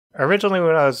Originally,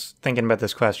 when I was thinking about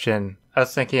this question, I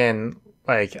was thinking,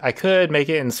 like, I could make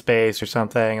it in space or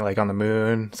something, like on the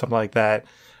moon, something like that.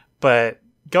 But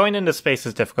going into space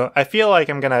is difficult. I feel like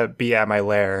I'm going to be at my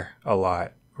lair a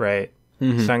lot, right?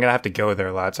 Mm-hmm. So I'm going to have to go there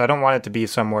a lot. So I don't want it to be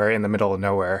somewhere in the middle of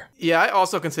nowhere. Yeah, I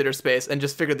also consider space and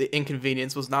just figured the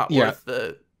inconvenience was not worth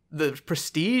the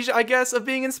prestige, I guess, of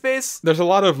being in space. There's a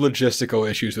lot of logistical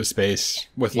issues with space,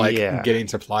 with getting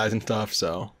supplies and stuff,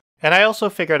 so... And I also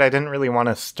figured I didn't really want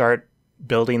to start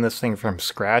building this thing from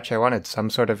scratch. I wanted some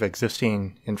sort of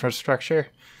existing infrastructure.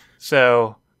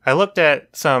 So I looked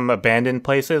at some abandoned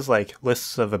places, like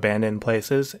lists of abandoned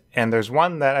places, and there's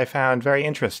one that I found very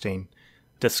interesting.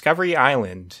 Discovery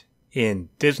Island in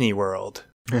Disney World.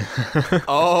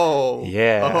 Oh.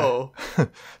 Yeah. Oh.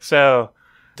 So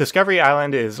Discovery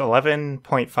Island is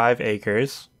 11.5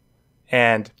 acres,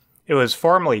 and it was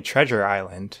formerly Treasure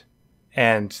Island,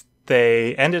 and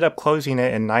they ended up closing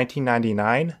it in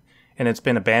 1999, and it's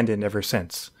been abandoned ever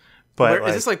since. But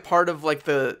is this like part of like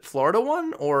the Florida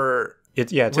one, or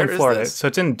it's in Florida? So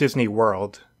it's in Disney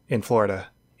World in Florida,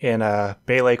 in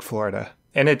Bay Lake, Florida,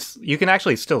 and you can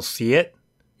actually still see it.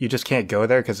 You just can't go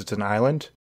there because it's an island.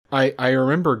 I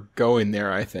remember going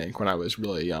there, I think, when I was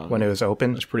really young. When it was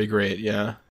open? It was pretty great,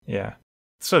 yeah. Yeah.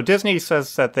 So Disney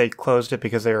says that they closed it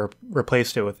because they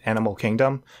replaced it with Animal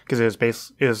Kingdom, because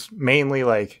it was mainly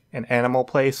like an animal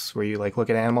place where you like look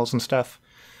at animals and stuff.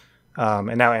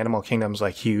 And now Animal Kingdom's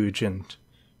like huge and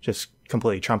just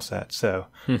completely trumps that. So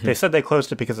they said they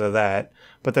closed it because of that.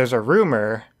 But there's a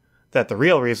rumor that the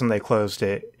real reason they closed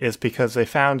it is because they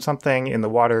found something in the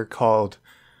water called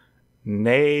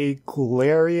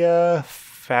Naegleria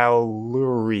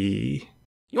fowleri.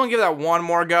 You want to give that one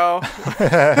more go?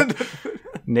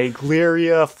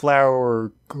 Naegleria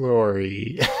flower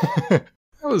glory. That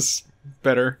was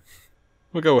better.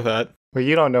 We'll go with that. Well,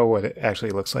 you don't know what it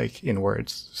actually looks like in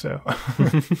words, so.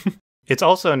 It's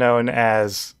also known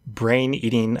as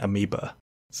brain-eating amoeba.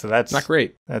 So that's not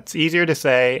great. That's easier to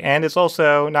say, and it's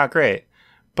also not great.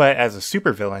 But as a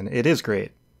supervillain, it is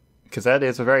great, because that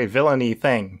is a very villainy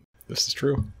thing. This is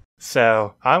true.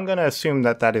 So I'm going to assume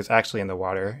that that is actually in the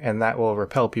water, and that will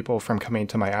repel people from coming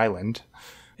to my island.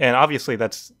 And obviously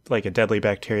that's like a deadly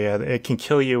bacteria. It can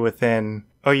kill you within...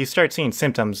 Oh, you start seeing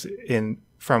symptoms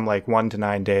from like 1 to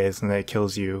 9 days, and then it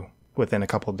kills you within a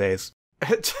couple of days.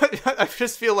 I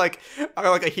just feel like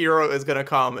a hero is going to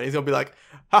come, and he's going to be like,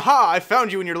 haha, I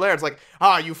found you in your lair. It's like,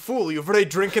 you fool, you've already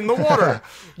drinking the water.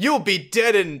 You'll be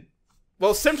dead in...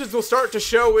 Well, symptoms will start to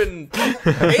show in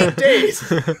 8 days.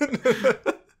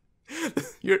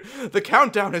 The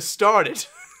countdown has started.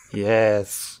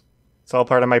 Yes. It's all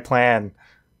part of my plan.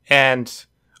 And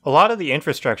a lot of the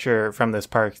infrastructure from this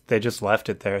park, they just left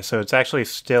it there. So it's actually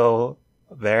still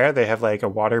there. They have like a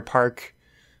water park.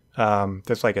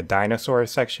 There's like a dinosaur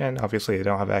section. Obviously, they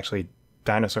don't have actually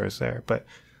dinosaurs there, but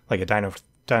like a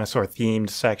dinosaur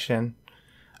themed section.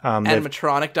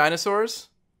 Animatronic dinosaurs?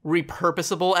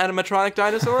 Repurposable animatronic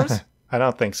dinosaurs? I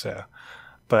don't think so.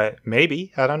 But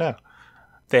maybe. I don't know.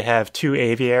 They have 2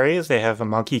 aviaries. They have a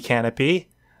monkey canopy.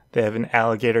 They have an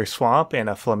alligator swamp and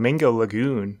a flamingo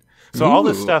lagoon. So all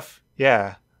this stuff,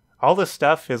 all this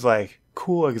stuff is like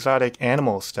cool exotic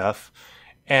animal stuff.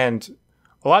 And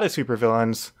a lot of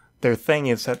supervillains, their thing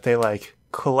is that they like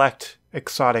collect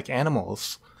exotic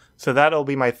animals. So that'll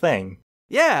be my thing.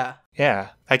 Yeah. Yeah.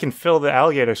 I can fill the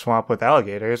alligator swamp with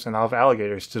alligators, and I'll have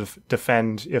alligators to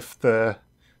defend if the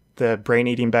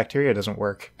brain-eating bacteria doesn't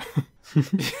work.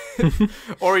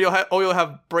 Or you'll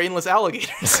have brainless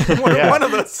alligators. One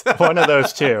of those. One of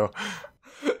those two.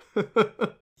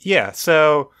 Yeah,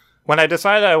 so when I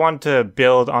decided I wanted to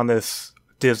build on this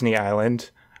Disney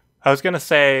island, I was going to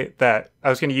say that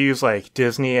I was going to use like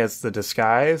Disney as the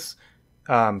disguise.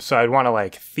 So I'd want to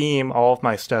like theme all of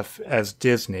my stuff as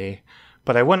Disney,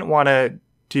 but I wouldn't want to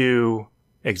do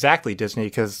exactly Disney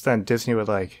because then Disney would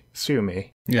like sue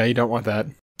me. Yeah, you don't want that.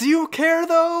 Do you care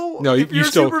though? No, you're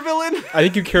still a supervillain. I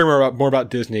think you care more about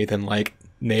Disney than like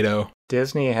NATO.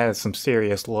 Disney has some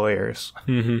serious lawyers.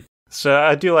 Mm-hmm. So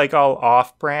I'd do like all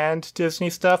off-brand Disney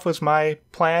stuff was my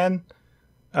plan.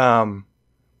 And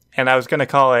I was going to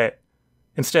call it,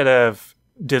 instead of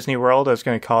Disney World, I was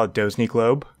going to call it Disney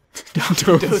Globe.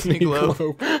 Disney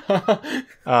Globe.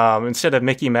 Instead of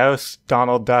Mickey Mouse,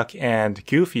 Donald Duck, and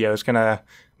Goofy,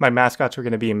 my mascots were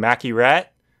going to be Mackie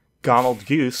Rat, Donald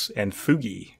Goose, and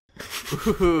Foogie.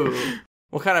 Ooh.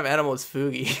 What kind of animal is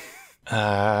Foogie?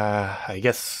 I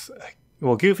guess...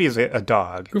 Well, Goofy's a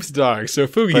dog. Goofy's a dog, so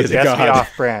Foogie is a god. It has to be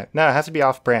off-brand. No, it has to be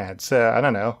off-brand, so I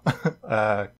don't know.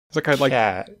 It's a kind of like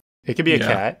cat. It could be a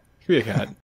cat. It could be a cat.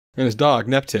 And his dog,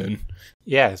 Neptune.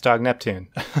 Yeah, his dog, Neptune.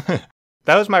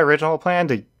 That was my original plan,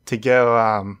 to to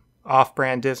go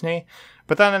off-brand Disney.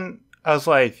 But then I was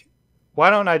like, why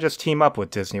don't I just team up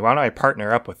with Disney? Why don't I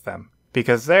partner up with them?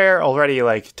 Because they're already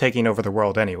like taking over the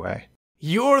world anyway.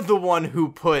 You're the one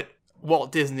who put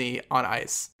Walt Disney on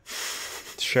ice.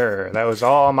 Sure, that was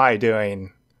all my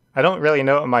doing. I don't really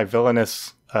know what my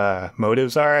villainous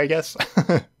motives are, I guess.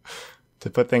 To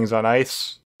put things on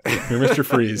ice. You're Mr.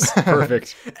 Freeze.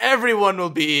 Perfect. Everyone will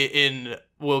be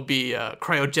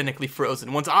cryogenically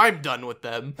frozen once I'm done with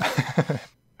them.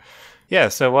 Yeah,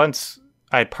 so once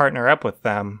I partner up with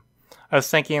them, I was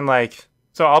thinking like,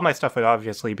 so all my stuff would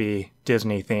obviously be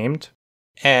Disney themed.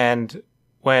 And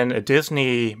when a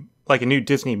new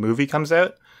Disney movie comes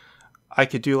out, I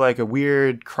could do like a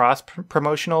weird cross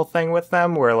promotional thing with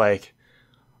them where like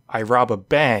I rob a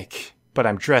bank, but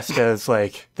I'm dressed as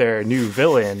like their new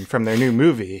villain from their new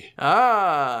movie.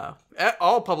 Ah,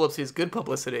 all publicity is good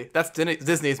publicity. That's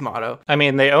Disney's motto. I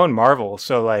mean, they own Marvel,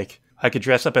 so like I could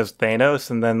dress up as Thanos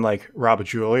and then like rob a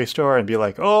jewelry store and be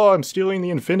like, oh, I'm stealing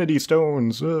the Infinity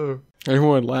Stones.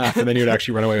 Everyone would laugh, and then you'd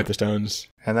actually run away with the stones.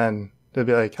 And then they'd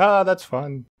be like, that's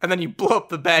fun. And then you blow up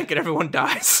the bank and everyone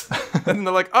dies. And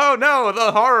they're like, oh no,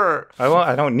 the horror.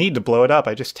 I don't need to blow it up.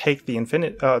 I just take the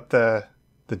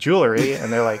the jewelry,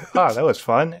 and they're like, oh, that was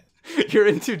fun. You're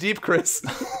in too deep, Chris.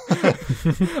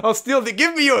 I'll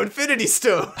give me your Infinity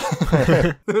Stone.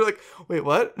 They're like, wait,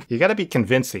 what? You gotta be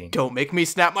convincing. Don't make me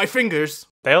snap my fingers.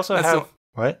 They also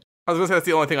what? I was gonna say that's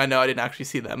the only thing I know. I didn't actually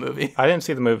see that movie. I didn't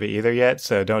see the movie either yet,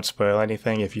 so don't spoil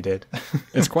anything if you did.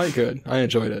 It's quite good. I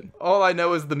enjoyed it. All I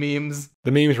know is the memes.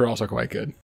 The memes were also quite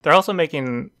good. They're also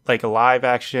making like a live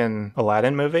action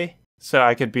Aladdin movie, so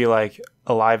I could be like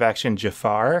a live action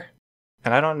Jafar,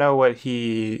 and I don't know what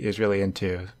he is really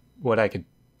into. What I could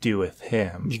do with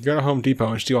him. You can go to Home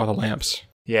Depot and steal all the lamps.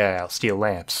 Yeah, I'll steal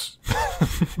lamps.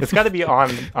 It's got to be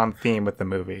on theme with the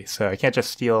movie, so I can't just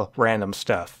steal random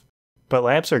stuff. But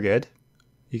lamps are good.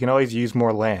 You can always use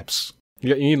more lamps.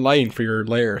 You need lighting for your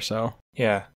lair, so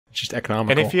yeah, it's just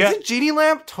economical. And if Isn't Genie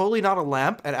lamp totally not a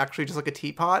lamp and actually just like a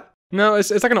teapot? No, it's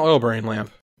like an oil burning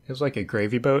lamp. It was like a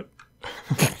gravy boat.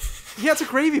 Yeah, it's a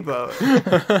gravy boat.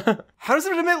 How does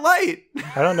it emit light?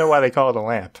 I don't know why they call it a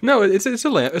lamp. No, it's a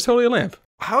lamp. It's totally a lamp.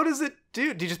 How does it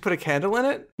do? Do you just put a candle in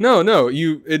it? No.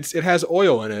 It has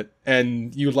oil in it,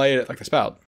 and you light it like a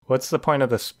spout. What's the point of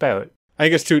the spout? I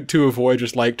guess to avoid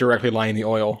just like directly lighting the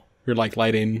oil. You're like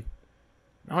lighting.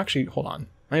 Oh, actually, hold on.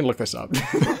 I need to look this up.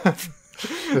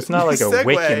 It's not like a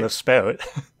wick in the spout.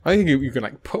 I think you can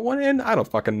like put one in. I don't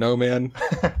fucking know, man.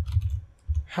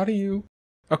 How do you?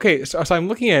 Okay, so I'm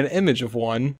looking at an image of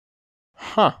one.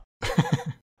 Huh.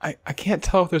 I can't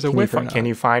tell if there's a wick or not. Can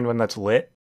you find one that's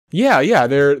lit? Yeah,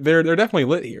 they're definitely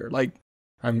lit here. Like,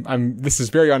 this is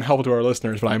very unhelpful to our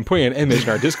listeners, but I'm putting an image in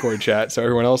our Discord chat so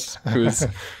everyone else who's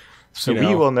so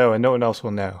we will know and no one else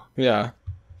will know. Yeah.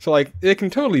 So like it can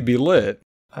totally be lit.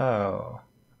 Oh,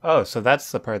 so that's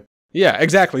the part. Yeah,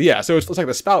 exactly. Yeah. So it's like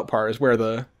the spout part is where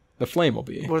the flame will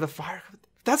be. Where the fire.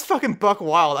 That's fucking buck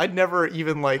wild. I never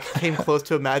even like came close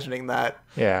to imagining that.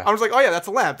 Yeah. I was like, oh yeah, that's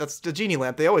a lamp. That's the Genie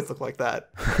lamp. They always look like that.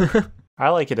 I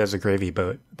like it as a gravy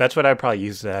boat. That's what I'd probably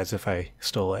use it as if I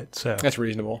stole it. So that's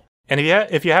reasonable. And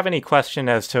if you have any question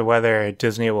as to whether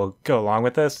Disney will go along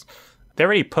with this, they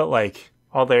already put like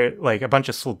all their like a bunch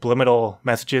of subliminal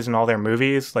messages in all their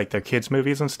movies, like their kids'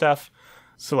 movies and stuff.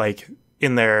 So like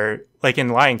in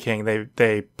Lion King,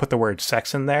 they put the word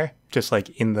sex in there, just like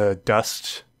in the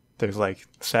dust. There's like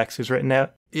sex is written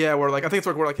out. Yeah, where like I think it's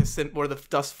like where the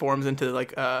dust forms into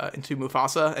like into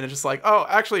Mufasa, and it's just like, oh,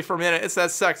 actually for a minute it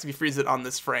says sex if you freeze it on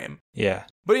this frame. Yeah.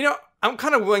 But I'm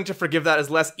kind of willing to forgive that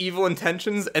as less evil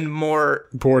intentions and more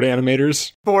bored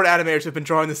animators. Bored animators who've been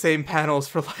drawing the same panels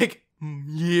for like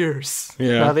years.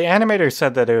 Yeah. Now the animators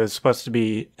said that it was supposed to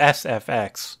be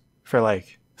SFX for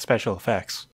like special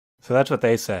effects. So that's what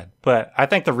they said. But I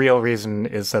think the real reason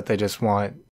is that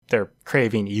they're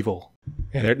craving evil.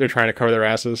 Yeah, they're trying to cover their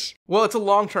asses. Well, it's a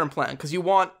long-term plan because you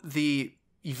want the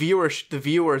viewers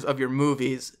of your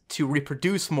movies to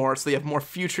reproduce more, so you have more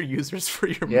future users for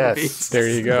your movies. There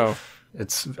you go.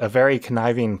 It's a very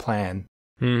conniving plan.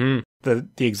 Mm-hmm.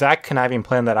 The exact conniving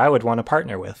plan that I would want to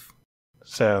partner with.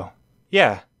 So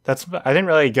yeah, I didn't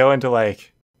really go into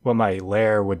like what my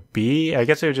lair would be. I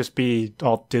guess it would just be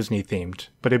all Disney themed,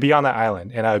 but it'd be on the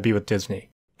island, and I would be with Disney.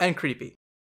 And creepy.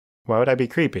 Why would I be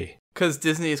creepy? Because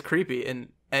Disney is creepy in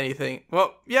anything.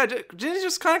 Well, yeah, Disney's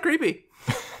just kind of creepy.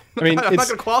 I mean, I'm not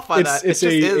going to qualify that. It's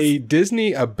a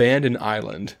Disney abandoned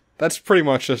island. That's pretty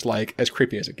much just like as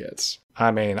creepy as it gets.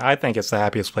 I mean, I think it's the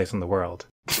happiest place in the world.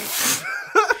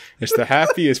 It's the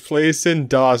happiest place in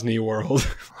Disney world.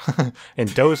 In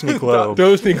Disney Globe.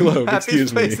 Disney Globe,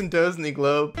 excuse me. Happiest place in Disney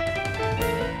Globe.